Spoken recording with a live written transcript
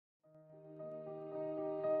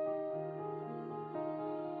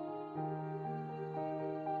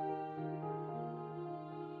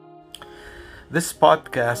This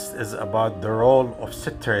podcast is about the role of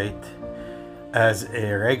citrate as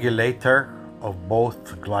a regulator of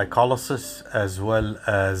both glycolysis as well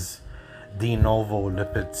as de novo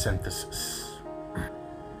lipid synthesis.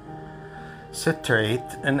 Citrate,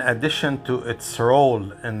 in addition to its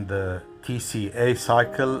role in the TCA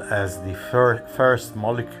cycle as the first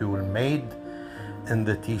molecule made in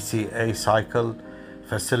the TCA cycle,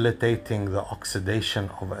 facilitating the oxidation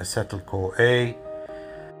of acetyl-CoA,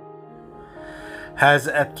 has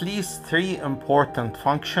at least three important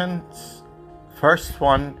functions. First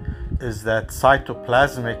one is that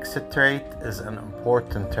cytoplasmic citrate is an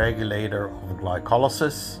important regulator of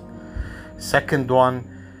glycolysis. Second one,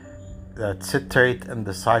 that citrate in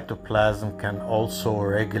the cytoplasm can also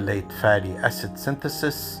regulate fatty acid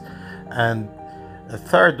synthesis. And the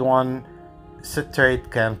third one,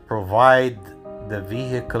 citrate can provide the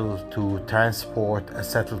vehicle to transport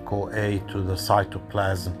acetyl-CoA to the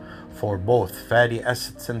cytoplasm for both fatty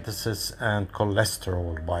acid synthesis and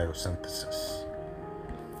cholesterol biosynthesis.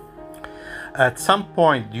 At some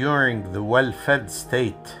point during the well-fed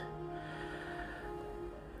state,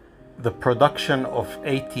 the production of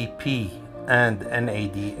ATP and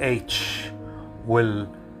NADH will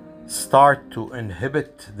start to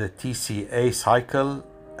inhibit the TCA cycle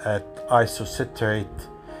at isocitrate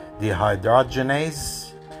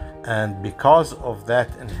dehydrogenase, and because of that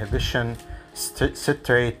inhibition,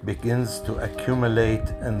 citrate begins to accumulate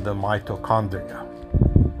in the mitochondria.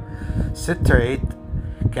 Citrate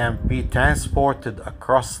can be transported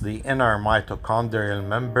across the inner mitochondrial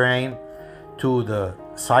membrane to the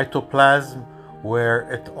cytoplasm, where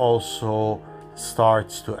it also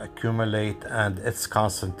starts to accumulate and its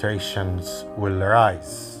concentrations will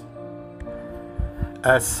rise.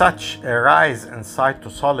 As such, a rise in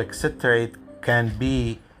cytosolic citrate can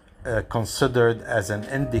be considered as an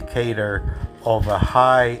indicator of a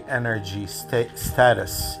high energy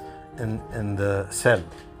status in the cell.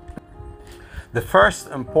 The first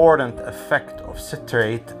important effect of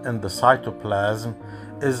citrate in the cytoplasm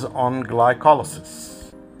is on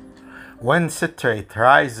glycolysis. When citrate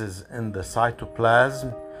rises in the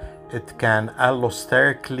cytoplasm, it can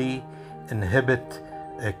allosterically inhibit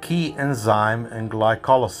a key enzyme in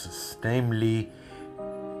glycolysis, namely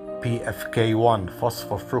PFK1,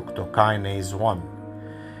 phosphofructokinase 1.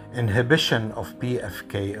 Inhibition of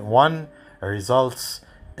PFK1 results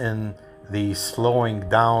in the slowing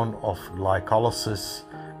down of glycolysis,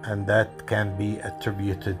 and that can be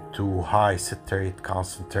attributed to high citrate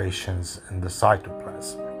concentrations in the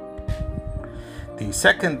cytoplasm. The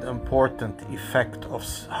second important effect of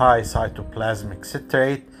high cytoplasmic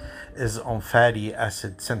citrate is on fatty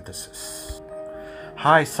acid synthesis.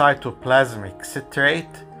 High cytoplasmic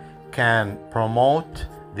citrate can promote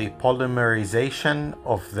the polymerization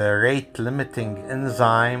of the rate-limiting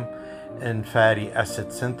enzyme in fatty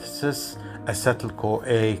acid synthesis,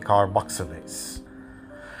 acetyl-CoA carboxylase.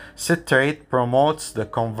 Citrate promotes the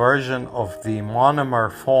conversion of the monomer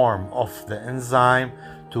form of the enzyme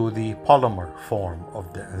to the polymer form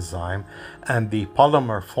of the enzyme, and the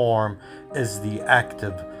polymer form is the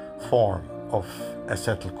active form of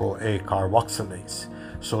acetyl-CoA carboxylase.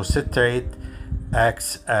 So citrate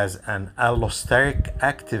acts as an allosteric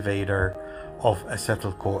activator of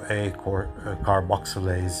acetyl-CoA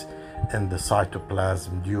carboxylase in the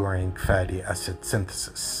cytoplasm during fatty acid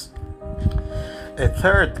synthesis. A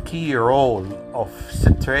third key role of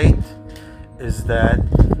citrate is that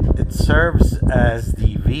it serves as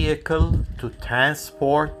the vehicle to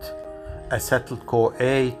transport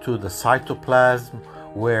acetyl-CoA to the cytoplasm,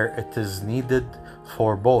 where it is needed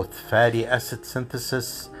for both fatty acid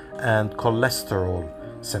synthesis and cholesterol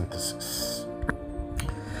synthesis.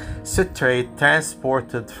 Citrate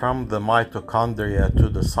transported from the mitochondria to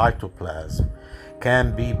the cytoplasm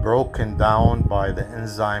can be broken down by the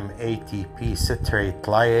enzyme ATP citrate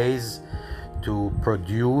lyase to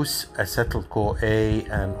produce acetyl-CoA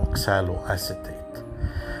and oxaloacetate.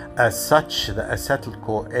 As such, the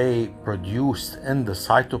acetyl-CoA produced in the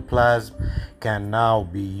cytoplasm can now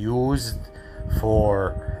be used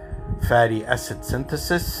for fatty acid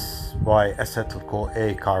synthesis by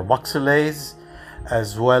acetyl-CoA carboxylase,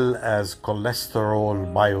 as well as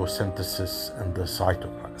cholesterol biosynthesis in the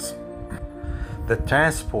cytoplasm. The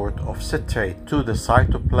transport of citrate to the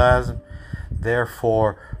cytoplasm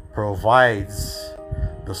therefore provides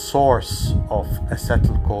the source of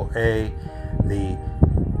acetyl-CoA, the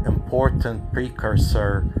important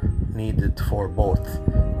precursor needed for both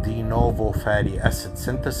de novo fatty acid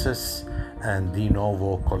synthesis and de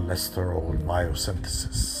novo cholesterol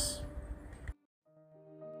biosynthesis.